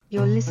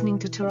You're listening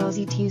to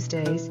Tarazi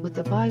Tuesdays with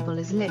the Bible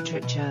as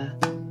Literature.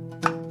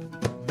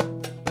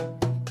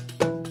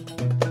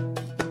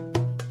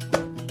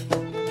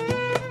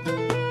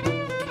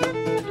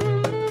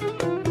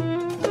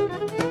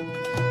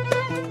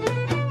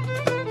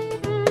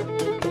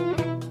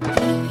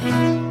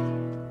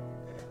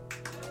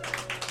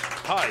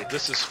 Hi,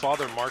 this is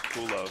Father Mark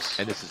Boulos.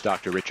 And this is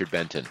Dr. Richard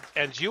Benton.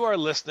 And you are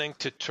listening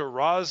to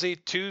Tarazi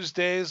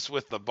Tuesdays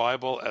with the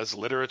Bible as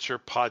Literature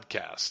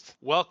podcast.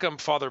 Welcome,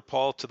 Father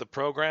Paul, to the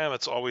program.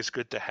 It's always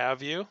good to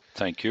have you.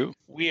 Thank you.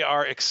 We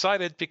are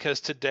excited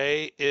because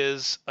today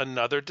is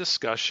another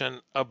discussion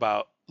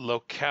about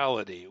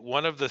locality.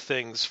 One of the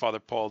things, Father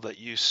Paul, that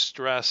you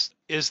stressed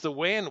is the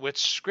way in which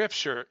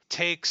Scripture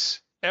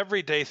takes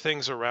everyday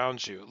things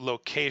around you,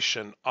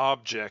 location,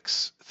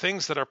 objects,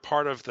 things that are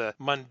part of the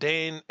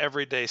mundane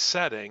everyday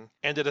setting,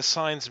 and it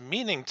assigns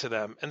meaning to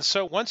them. And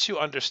so once you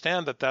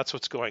understand that that's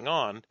what's going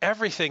on,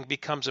 everything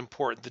becomes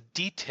important. The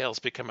details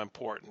become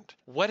important.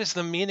 What is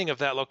the meaning of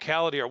that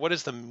locality, or what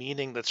is the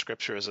meaning that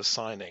Scripture is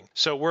assigning?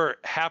 So we're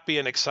happy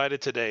and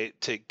excited today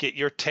to get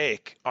your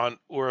take on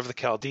Ur of the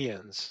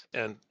Chaldeans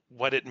and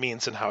what it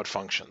means and how it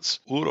functions.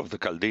 Ur of the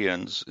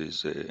Chaldeans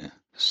is a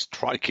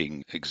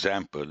striking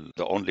example.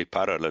 The only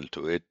parallel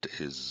to it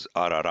is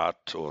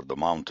Ararat, or the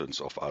mountains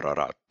of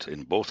Ararat.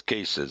 In both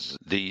cases,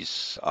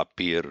 these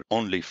appear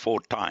only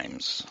 4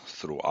 times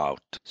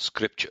throughout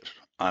Scripture.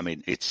 I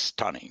mean, it's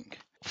stunning.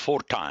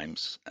 4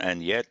 times,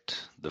 and yet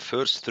the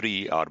first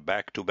 3 are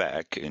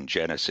back-to-back in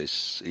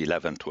Genesis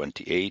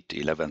 11:28,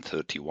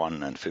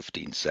 11:31, and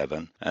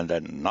 15:7, and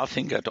then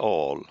nothing at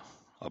all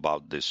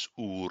about this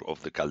Ur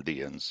of the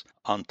Chaldeans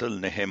until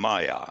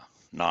Nehemiah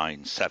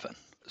 9:7.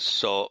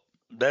 So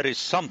there is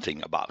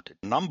something about it.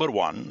 Number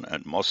one,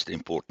 and most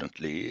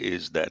importantly,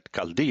 is that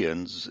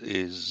Chaldeans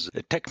is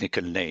a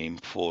technical name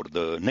for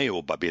the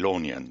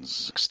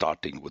Neo-Babylonians,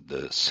 starting with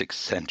the 6th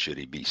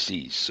century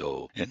BC.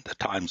 So in the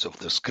times of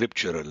the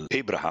scriptural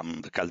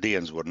Abraham, the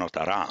Chaldeans were not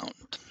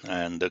around.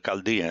 And the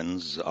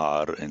Chaldeans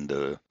are in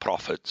the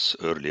prophets,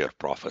 earlier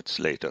prophets,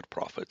 later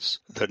prophets,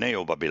 the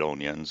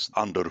Neo-Babylonians,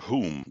 under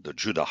whom the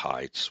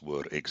Judahites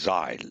were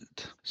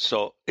exiled.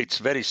 So it's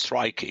very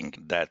striking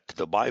that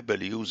the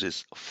Bible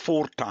uses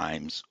 4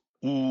 times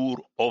Ur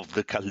of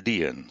the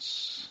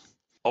Chaldeans.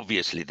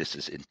 Obviously, this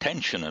is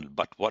intentional,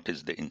 but what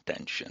is the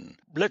intention?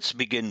 Let's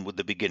begin with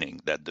the beginning,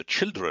 that the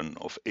children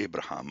of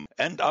Abraham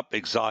end up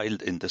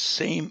exiled in the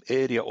same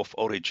area of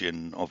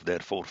origin of their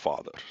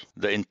forefather.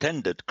 The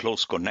intended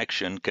close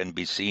connection can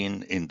be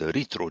seen in the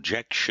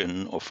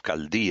retrojection of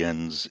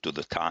Chaldeans to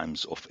the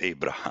times of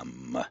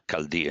Abraham.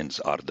 Chaldeans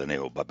are the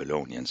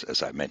Neo-Babylonians,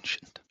 as I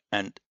mentioned.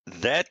 And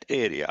that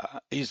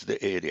area is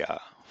the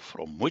area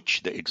from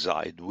which the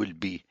exiled will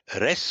be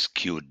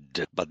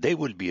rescued, but they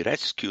will be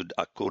rescued,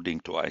 according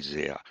to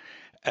Isaiah,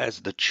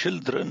 as the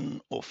children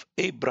of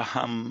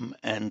Abraham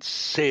and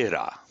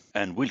Sarah.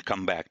 And we'll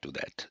come back to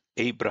that.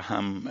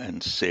 Abraham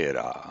and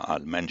Sarah.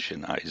 I'll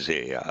mention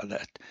Isaiah,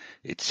 that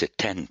it's a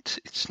tent,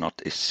 it's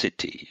not a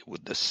city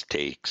with the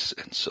stakes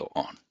and so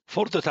on.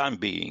 For the time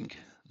being,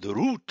 the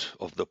root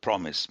of the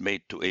promise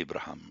made to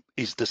Abraham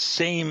is the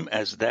same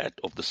as that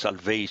of the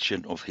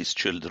salvation of his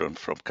children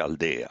from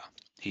Chaldea.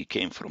 He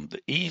came from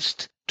the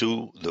east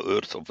to the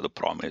earth of the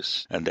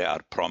promise, and they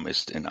are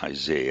promised in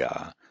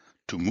Isaiah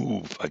to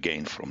move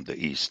again from the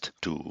east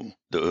to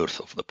the earth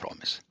of the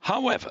promise.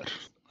 However,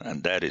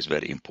 and that is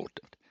very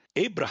important,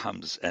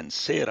 Abraham's and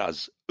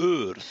Sarah's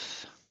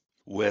earth,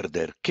 where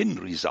their kin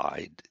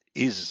reside,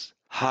 is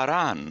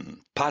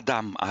Haran,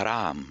 Padam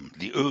Aram,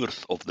 the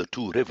earth of the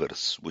 2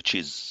 rivers, which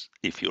is,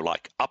 if you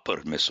like,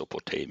 upper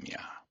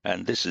Mesopotamia.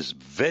 And this is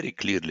very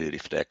clearly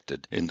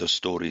reflected in the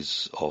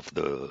stories of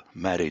the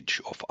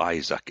marriage of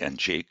Isaac and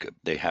Jacob.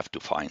 They have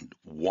to find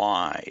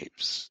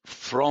wives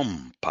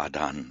from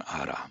Padan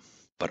Aram.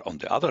 But on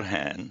the other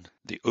hand,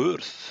 the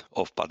earth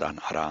of Padan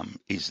Aram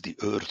is the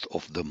earth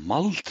of the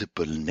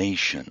multiple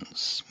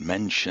nations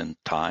mentioned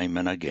time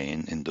and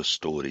again in the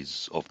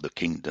stories of the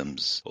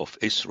kingdoms of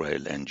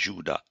Israel and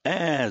Judah,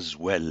 as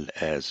well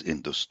as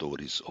in the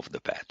stories of the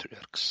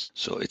patriarchs.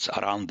 So it's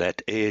around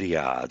that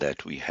area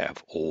that we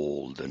have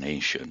all the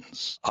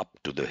nations, up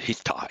to the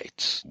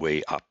Hittites,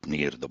 way up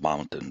near the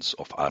mountains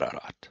of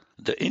Ararat.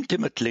 The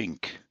intimate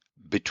link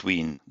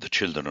between the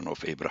children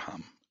of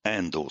Abraham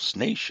and those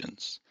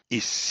nations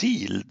is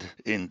sealed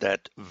in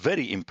that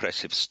very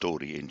impressive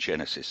story in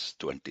Genesis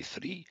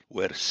 23,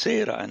 where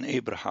Sarah and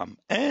Abraham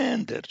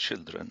and their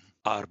children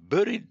are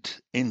buried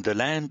in the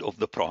land of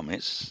the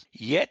promise,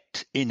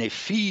 yet in a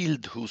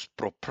field whose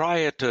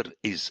proprietor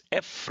is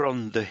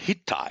Ephron the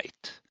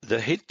Hittite, the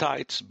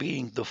Hittites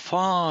being the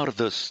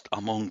farthest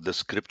among the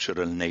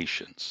scriptural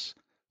nations,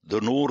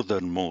 the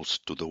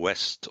northernmost to the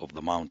west of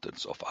the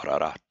mountains of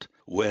Ararat,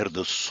 where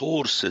the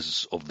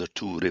sources of the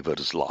 2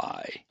 rivers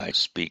lie. I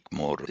speak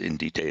more in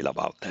detail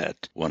about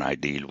that when I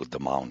deal with the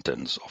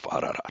mountains of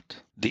Ararat.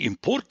 The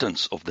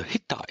importance of the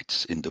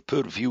Hittites in the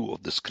purview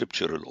of the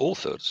scriptural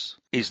authors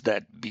is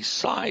that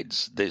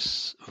besides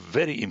this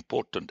very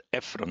important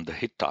Ephron the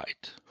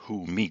Hittite,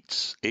 who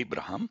meets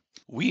Abraham,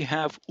 we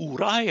have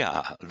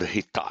Uriah the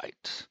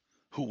Hittite,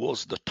 who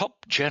was the top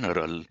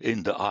general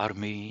in the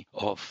army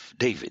of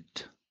David.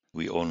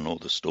 We all know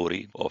the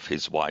story of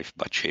his wife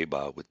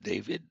Bathsheba with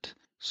David.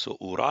 So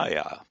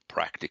Uriah,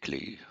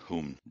 practically,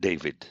 whom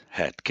David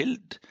had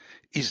killed,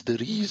 is the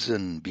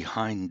reason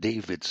behind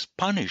David's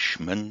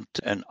punishment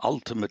and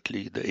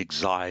ultimately the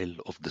exile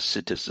of the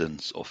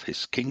citizens of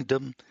his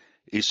kingdom,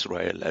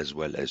 Israel as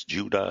well as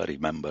Judah.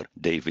 Remember,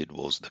 David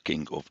was the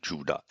king of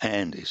Judah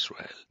and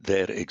Israel.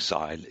 Their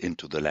exile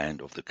into the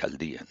land of the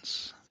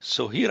Chaldeans.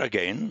 So here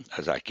again,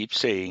 as I keep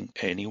saying,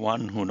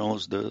 anyone who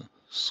knows the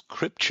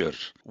Scripture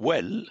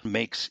well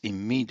makes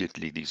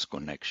immediately these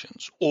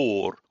connections.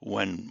 Or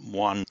when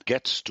one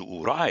gets to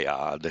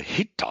Uriah the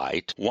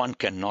Hittite, one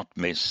cannot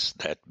miss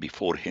that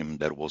before him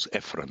there was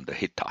Ephraim the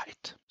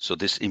Hittite. So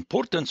this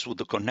importance with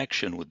the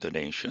connection with the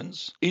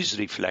nations is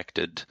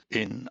reflected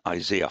in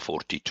Isaiah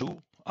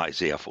 42,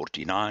 Isaiah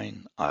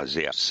 49,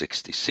 Isaiah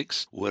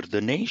 66, where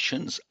the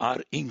nations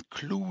are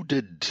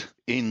included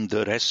in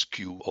the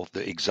rescue of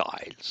the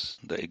exiles.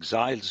 The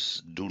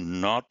exiles do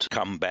not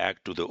come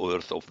back to the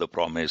earth of the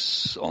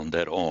promise on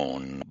their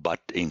own, but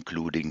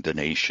including the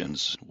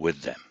nations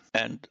with them.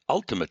 And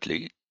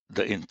ultimately,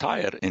 the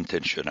entire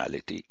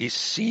intentionality is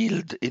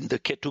sealed in the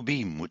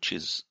Ketubim, which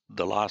is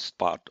the last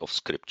part of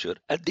Scripture,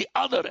 at the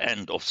other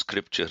end of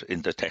Scripture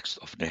in the text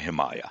of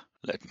Nehemiah.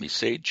 Let me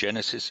say,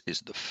 Genesis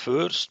is the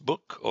first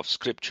book of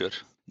Scripture.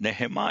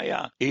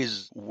 Nehemiah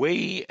is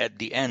way at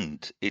the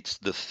end. It's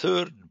the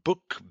third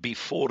book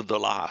before the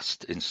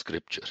last in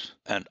Scripture.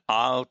 And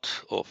out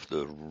of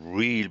the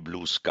real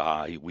blue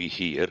sky we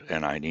hear,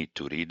 and I need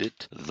to read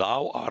it,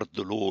 Thou art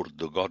the Lord,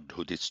 the God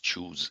who didst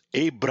choose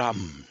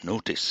Abram,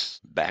 notice,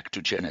 back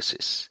to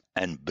Genesis,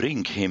 and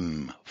bring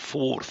him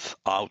forth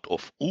out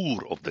of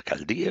Ur of the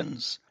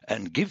Chaldeans,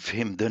 and give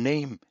him the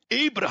name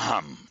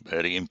Abraham,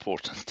 very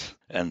important.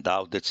 And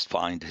thou didst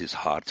find his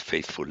heart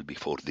faithful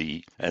before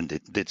thee, and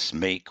didst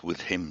make with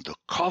him the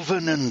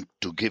covenant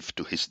to give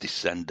to his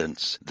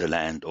descendants the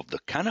land of the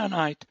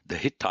Canaanite, the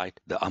Hittite,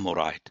 the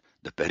Amorite,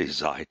 the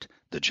Perizzite,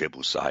 the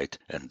Jebusite,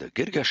 and the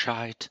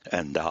Girgashite,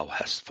 and thou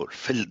hast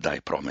fulfilled thy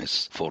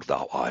promise, for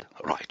thou art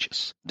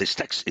righteous. This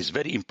text is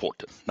very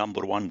important.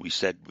 Number one, we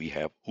said we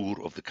have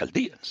Ur of the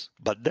Chaldeans.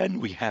 But then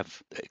we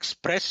have the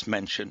express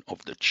mention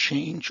of the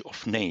change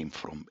of name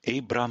from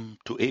Abram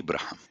to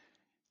Abraham.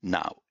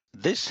 Now,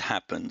 this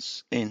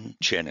happens in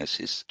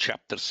Genesis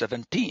chapter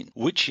 17,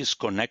 which is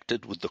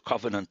connected with the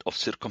covenant of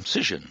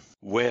circumcision,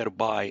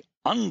 whereby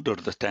under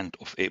the tent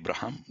of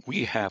Abraham,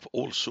 we have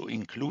also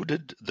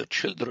included the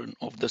children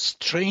of the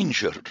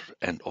stranger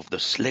and of the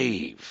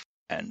slave.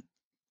 And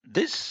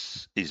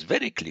this is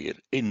very clear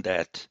in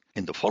that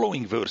in the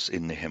following verse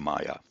in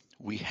Nehemiah,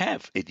 we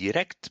have a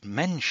direct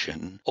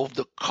mention of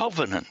the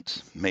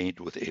covenant made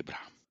with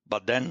Abraham.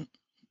 But then,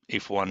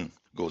 if one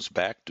goes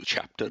back to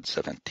chapter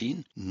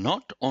 17,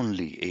 not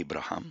only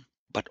Abraham,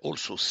 but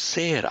also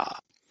Sarah,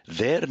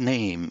 their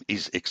name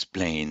is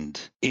explained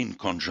in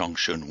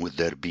conjunction with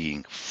their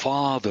being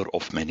father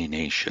of many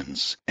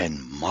nations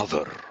and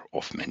mother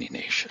of many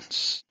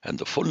nations. And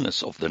the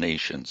fullness of the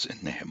nations in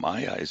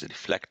Nehemiah is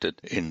reflected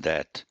in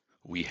that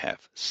we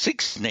have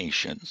 6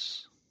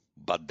 nations,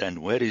 but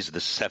then where is the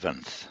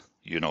 7th?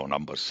 You know,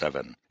 number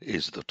 7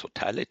 is the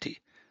totality.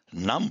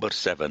 Number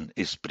 7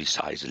 is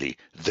precisely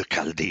the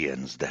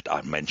Chaldeans that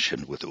are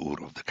mentioned with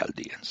Ur of the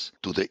Chaldeans.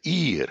 To the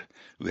ear,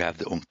 we have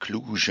the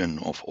inclusion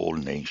of all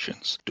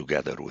nations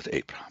together with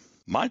Abraham.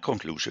 My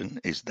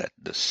conclusion is that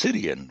the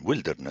Syrian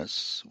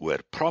wilderness, where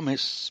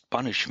promise,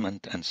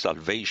 punishment, and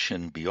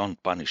salvation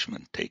beyond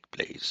punishment take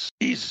place,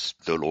 is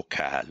the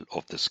locale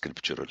of the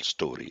scriptural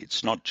story.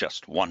 It's not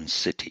just one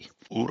city.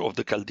 Ur of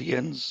the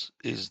Chaldeans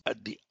is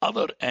at the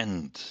other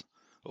end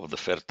of the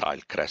Fertile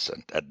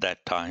Crescent. At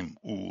that time,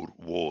 Ur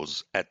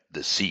was at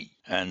the sea.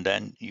 And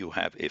then you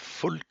have a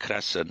full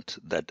crescent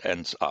that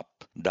ends up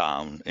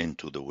down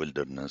into the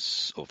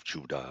wilderness of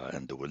Judah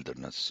and the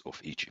wilderness of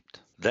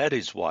Egypt. That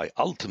is why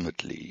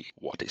ultimately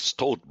what is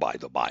taught by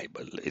the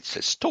Bible, it's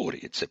a story,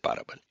 it's a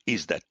parable,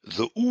 is that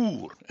the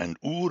Ur, and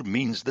Ur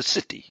means the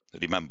city.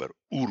 Remember,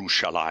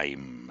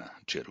 Urushalayim,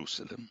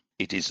 Jerusalem.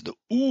 It is the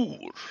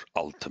Ur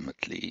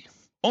ultimately,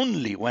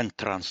 only when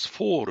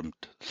transformed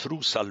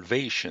through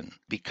salvation,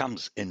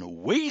 becomes an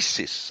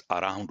oasis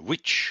around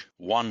which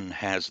one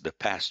has the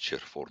pasture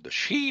for the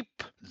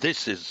sheep.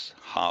 This is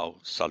how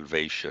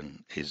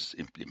salvation is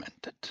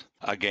implemented.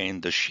 Again,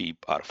 the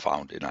sheep are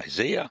found in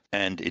Isaiah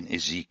and in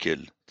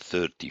Ezekiel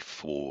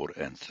 34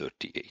 and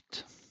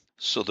 38.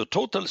 So the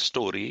total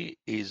story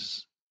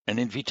is an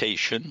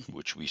invitation,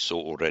 which we saw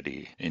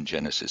already in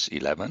Genesis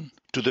 11,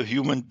 to the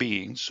human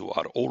beings who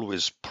are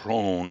always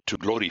prone to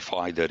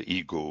glorify their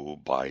ego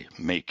by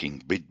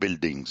making big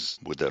buildings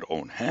with their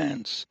own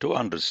hands, to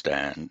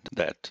understand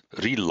that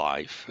real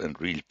life and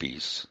real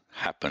peace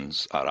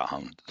happens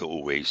around the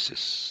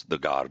oasis, the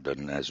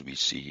garden, as we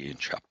see in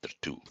chapter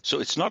 2.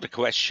 So it's not a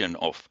question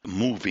of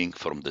moving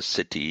from the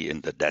city in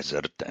the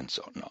desert and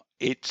so on. No.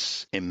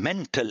 It's a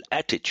mental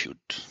attitude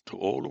to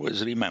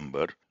always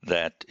remember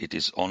that it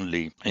is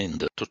only in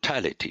the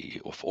totality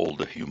of all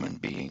the human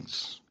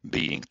beings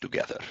being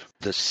together.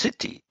 The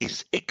city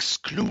is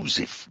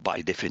exclusive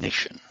by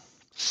definition,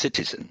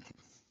 citizen,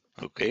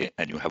 okay?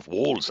 And you have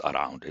walls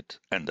around it,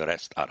 and the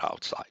rest are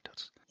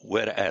outsiders.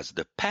 Whereas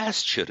the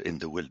pasture in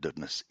the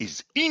wilderness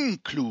is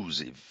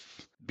inclusive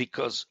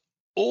because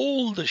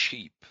all the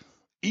sheep,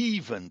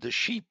 even the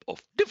sheep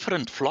of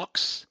different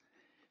flocks,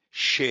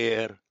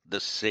 share the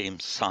same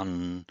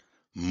sun,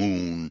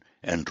 moon,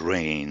 and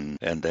rain,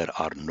 and there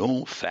are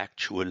no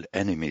factual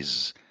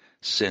enemies,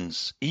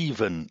 since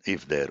even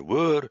if there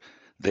were,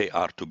 they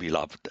are to be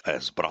loved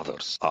as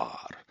brothers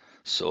are.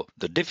 So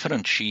the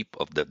different sheep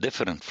of the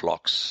different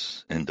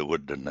flocks in the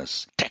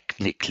wilderness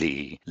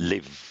technically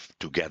live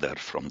together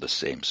from the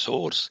same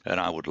source. And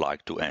I would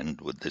like to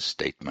end with this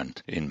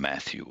statement in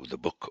Matthew, the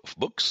book of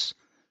books.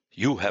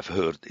 You have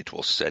heard it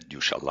was said,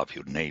 you shall love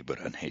your neighbor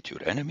and hate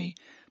your enemy.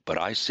 But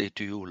I say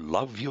to you,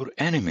 love your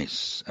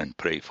enemies and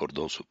pray for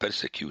those who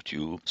persecute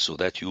you, so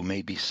that you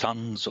may be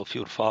sons of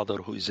your Father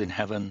who is in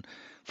heaven.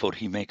 For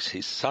he makes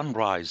his sun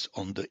rise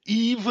on the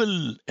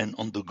evil and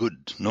on the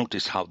good.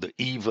 Notice how the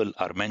evil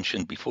are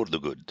mentioned before the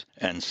good,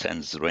 and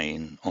sends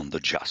rain on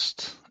the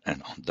just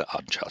and on the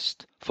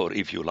unjust. For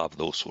if you love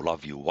those who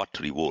love you, what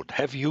reward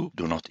have you?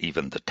 Do not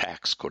even the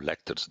tax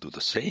collectors do the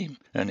same?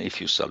 And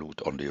if you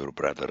salute only your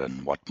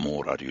brethren, what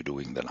more are you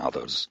doing than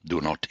others?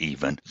 Do not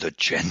even the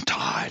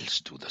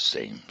Gentiles do the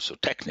same? So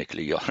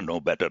technically you are no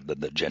better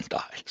than the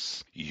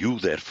Gentiles. You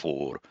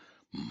therefore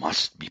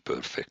must be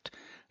perfect,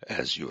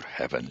 as your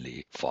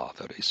heavenly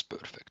Father is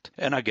perfect.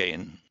 And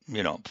again,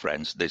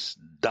 friends, this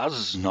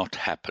does not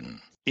happen.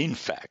 In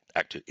fact,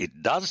 actually,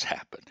 it does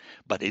happen,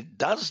 but it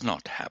does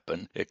not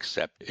happen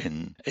except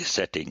in a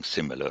setting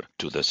similar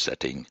to the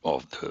setting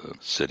of the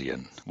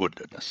Syrian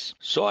wilderness.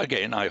 So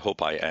again, I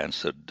hope I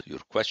answered your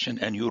question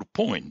and your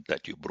point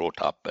that you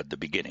brought up at the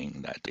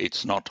beginning, that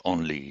it's not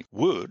only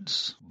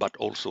words, but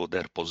also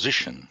their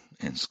position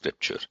in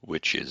Scripture,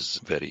 which is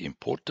very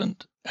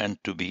important. And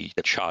to be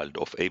a child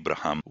of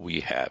Abraham,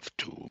 we have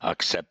to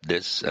accept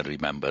this and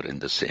remember in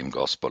the same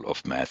Gospel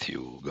of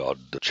Matthew, God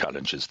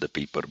challenges the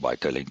people by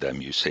telling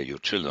them, you say you're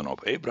children of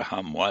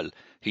Abraham, well,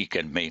 he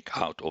can make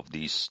out of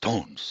these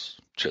stones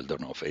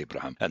children of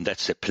Abraham. And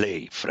that's a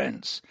play,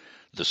 friends.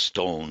 The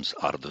stones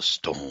are the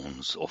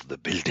stones of the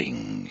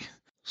building.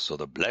 So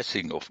the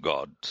blessing of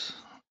God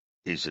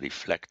is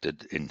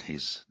reflected in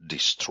his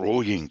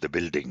destroying the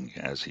building,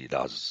 as he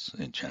does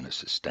in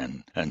Genesis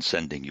 10, and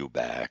sending you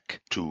back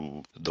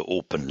to the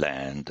open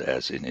land,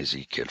 as in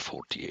Ezekiel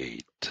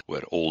 48,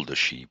 where all the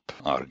sheep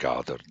are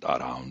gathered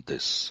around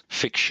this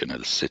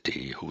fictional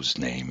city whose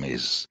name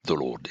is the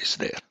Lord is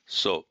there.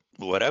 So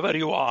wherever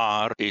you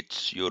are,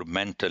 it's your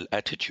mental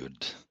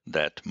attitude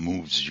that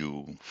moves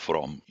you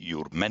from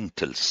your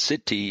mental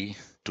city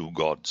to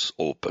God's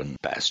open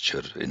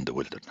pasture in the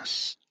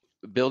wilderness.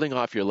 Building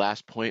off your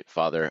last point,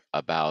 Father,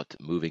 about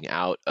moving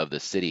out of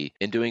the city,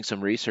 in doing some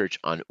research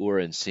on Ur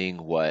and seeing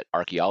what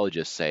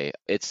archaeologists say,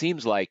 it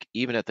seems like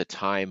even at the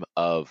time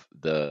of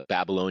the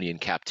Babylonian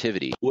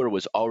captivity, Ur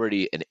was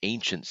already an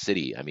ancient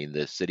city. I mean,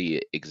 the city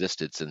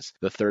existed since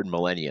the 3rd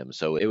millennium.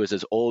 So it was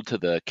as old to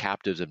the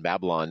captives in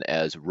Babylon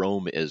as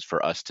Rome is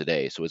for us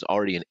today. So it's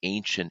already an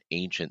ancient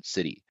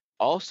city.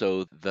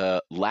 Also,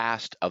 the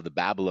last of the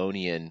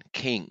Babylonian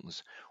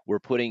kings were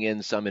putting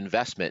in some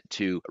investment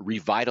to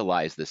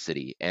revitalize the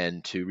city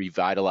and to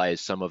revitalize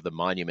some of the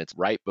monuments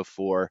right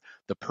before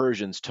the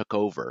Persians took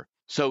over.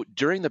 So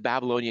during the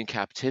Babylonian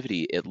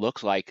captivity, it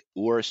looks like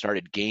Ur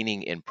started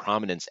gaining in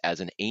prominence as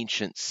an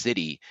ancient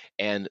city,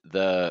 and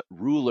the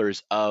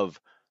rulers of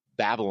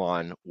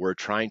Babylon were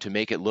trying to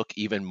make it look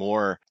even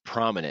more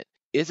prominent.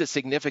 Is it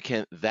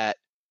significant that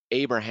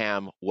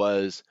Abraham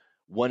was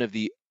one of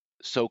the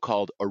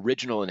so-called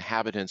original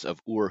inhabitants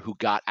of Ur who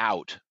got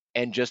out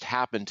and just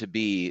happened to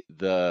be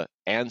the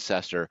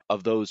ancestor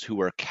of those who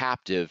were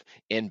captive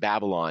in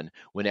Babylon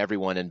when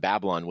everyone in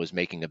Babylon was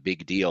making a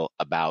big deal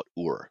about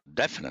Ur?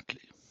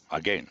 Definitely.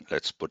 Again,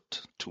 let's put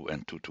 2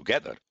 and 2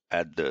 together.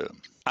 At the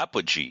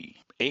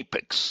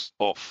apex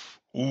of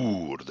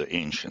Ur, the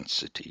ancient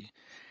city,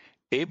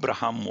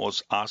 Abraham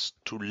was asked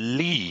to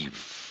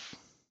leave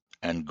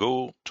and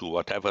go to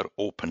whatever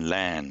open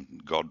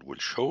land God will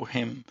show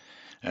him.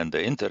 And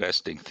the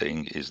interesting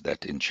thing is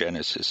that in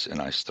Genesis,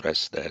 and I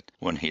stress that,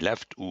 when he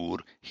left Ur,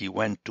 he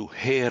went to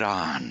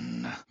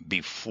Haran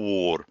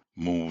before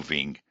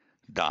moving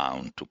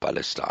down to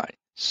Palestine.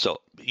 So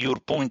your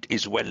point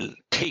is well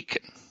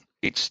taken.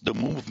 It's the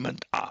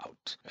movement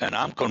out. And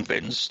I'm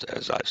convinced,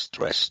 as I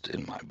stressed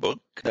in my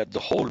book, that the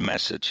whole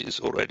message is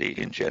already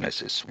in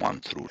Genesis 1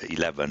 through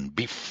 11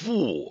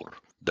 before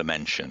the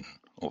mention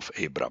of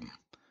Abram,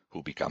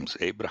 who becomes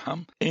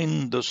Abraham,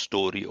 in the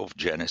story of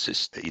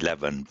Genesis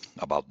 11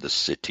 about the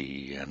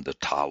city and the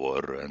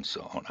tower and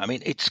so on. I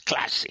mean, it's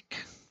classic.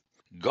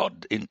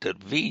 God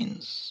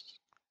intervenes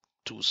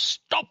to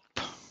stop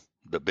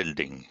the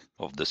building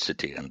of the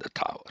city and the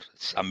tower.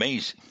 It's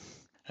amazing.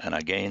 And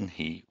again,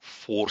 he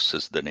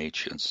forces the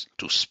nations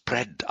to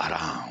spread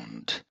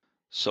around.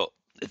 So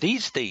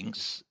these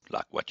things,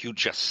 like what you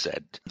just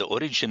said, the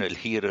original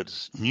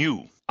hearers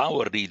knew.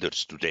 Our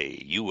readers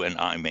today, you and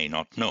I may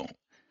not know.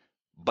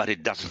 But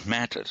it doesn't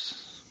matter,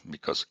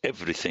 because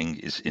everything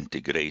is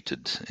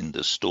integrated in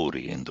the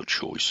story, in the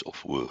choice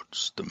of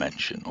words, the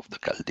mention of the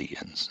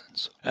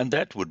Chaldeans. And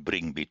that would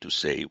bring me to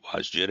say,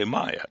 as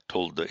Jeremiah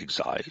told the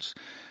exiles,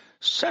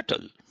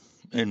 settle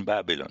in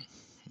Babylon,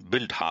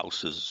 build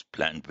houses,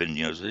 plant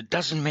vineyards. It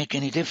doesn't make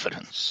any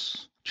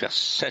difference. Just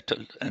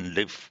settle and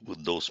live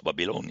with those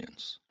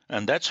Babylonians.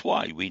 And that's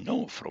why we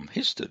know from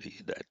history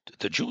that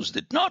the Jews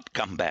did not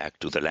come back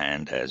to the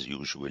land as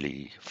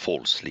usually,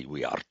 falsely,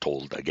 we are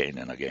told again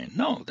and again.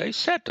 No, they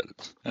settled.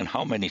 And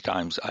how many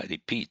times I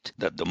repeat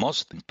that the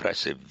most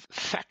impressive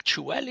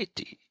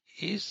factuality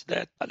is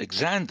that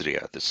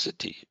Alexandria, the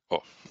city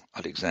of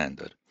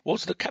Alexander,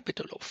 was the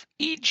capital of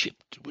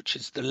Egypt, which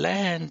is the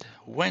land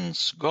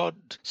whence God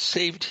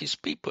saved his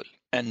people.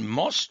 And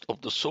most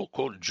of the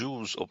so-called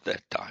Jews of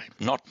that time,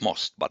 not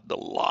most, but the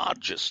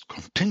largest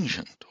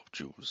contingent of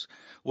Jews,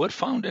 were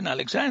found in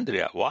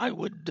Alexandria. Why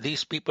would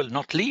these people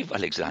not leave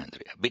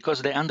Alexandria?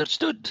 Because they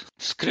understood.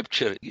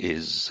 Scripture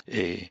is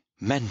a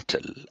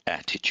mental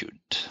attitude,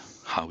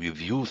 how you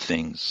view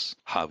things,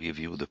 how you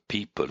view the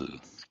people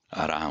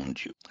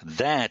around you.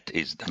 That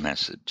is the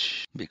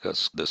message,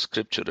 because the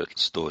scriptural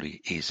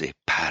story is a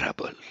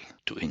parable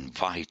to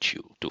invite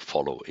you to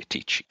follow a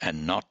teaching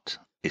and not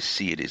a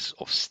series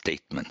of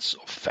statements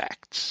of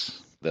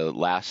facts. The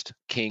last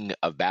king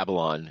of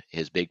Babylon,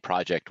 his big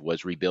project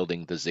was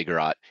rebuilding the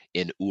ziggurat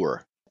in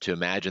Ur. To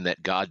imagine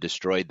that God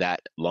destroyed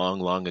that long,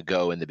 long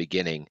ago in the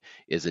beginning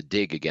is a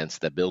dig against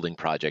the building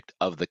project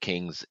of the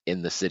kings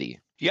in the city.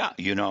 Yeah,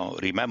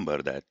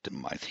 remember that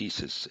my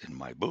thesis in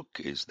my book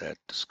is that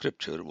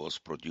scripture was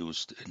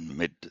produced in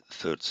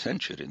mid-3rd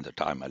century, in the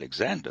time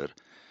Alexander,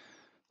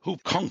 who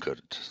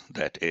conquered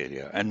that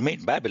area and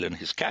made Babylon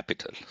his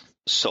capital.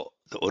 So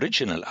the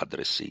original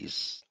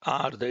addressees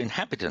are the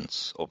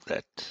inhabitants of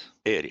that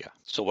area.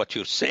 So what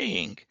you're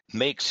saying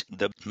makes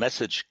the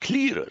message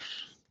clearer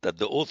that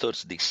the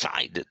authors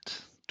decided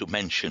to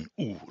mention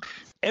Ur.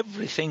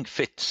 Everything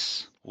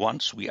fits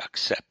once we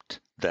accept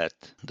that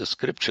the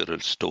scriptural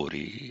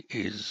story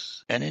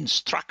is an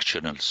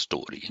instructional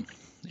story.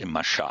 A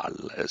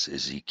mashal, as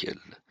Ezekiel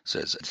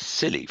says. It's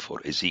silly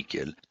for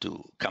Ezekiel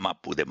to come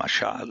up with a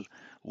mashal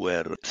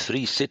where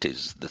 3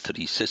 cities, the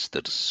 3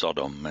 sisters,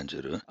 Sodom and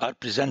Jerusalem, are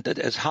presented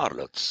as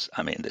harlots.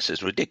 I mean, this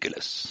is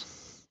ridiculous.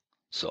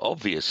 So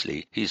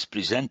obviously, he's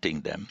presenting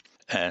them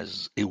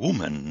as a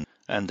woman,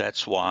 and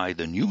that's why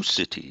the new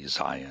city,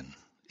 Zion,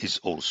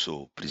 is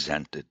also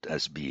presented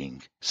as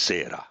being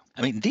Sarah.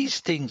 I mean, these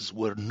things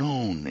were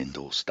known in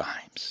those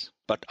times.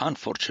 But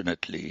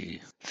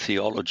unfortunately,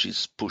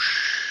 theology's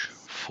push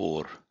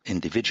for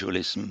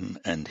individualism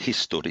and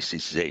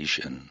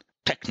historicization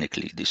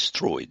technically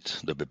destroyed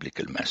the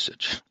biblical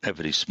message.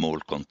 Every small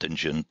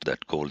contingent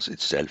that calls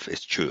itself a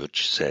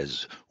church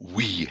says,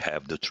 we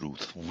have the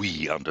truth,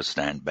 we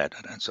understand better,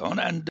 and so on.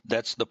 And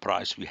that's the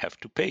price we have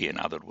to pay. In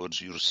other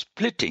words, you're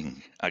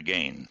splitting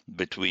again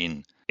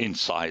between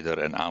insider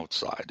and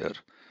outsider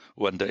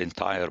when the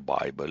entire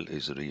Bible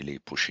is really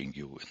pushing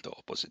you in the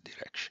opposite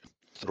direction.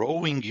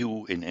 Throwing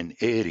you in an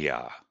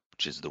area,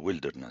 which is the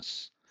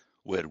wilderness,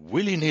 where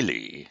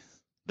willy-nilly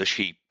the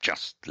sheep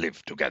just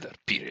live together,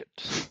 period.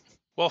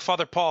 Well,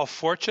 Father Paul,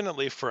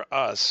 fortunately for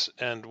us,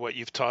 and what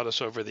you've taught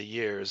us over the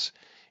years,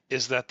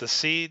 is that the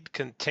seed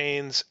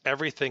contains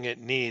everything it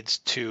needs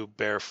to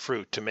bear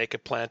fruit, to make a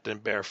plant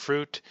and bear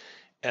fruit,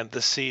 and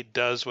the seed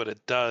does what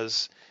it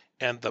does.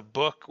 And the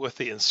book with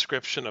the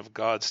inscription of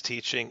God's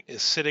teaching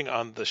is sitting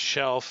on the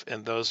shelf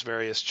in those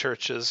various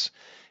churches,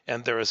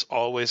 and there is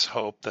always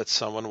hope that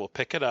someone will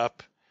pick it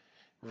up,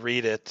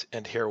 read it,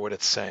 and hear what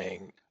it's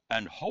saying.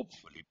 And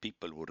hopefully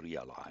people will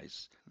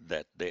realize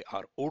that they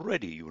are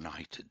already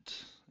united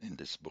in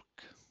this book.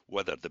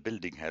 Whether the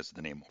building has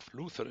the name of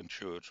Lutheran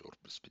Church or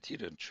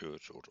Presbyterian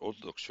Church or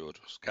Orthodox Church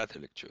or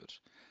Catholic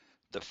Church,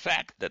 the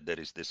fact that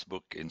there is this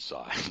book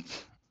inside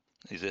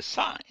is a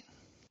sign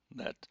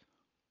that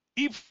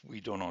if we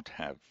do not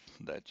have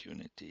that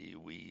unity,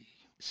 we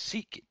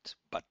seek it,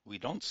 but we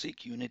don't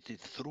seek unity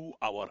through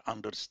our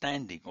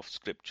understanding of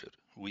Scripture.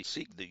 We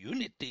seek the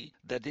unity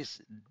that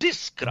is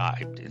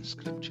described in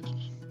Scripture.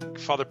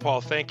 Father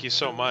Paul, thank you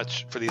so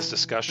much for these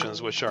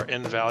discussions, which are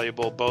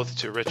invaluable both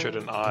to Richard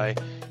and I,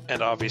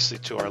 and obviously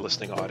to our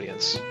listening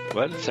audience.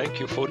 Well, thank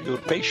you for your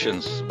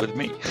patience with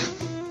me.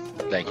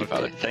 Thank you,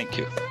 Father. Thank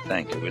you.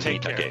 Thank you. We'll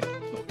Take meet care. again.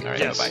 All right,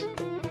 Yes.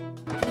 bye.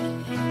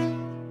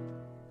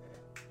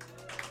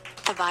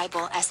 The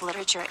Bible as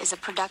Literature is a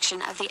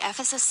production of the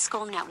Ephesus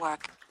School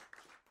Network.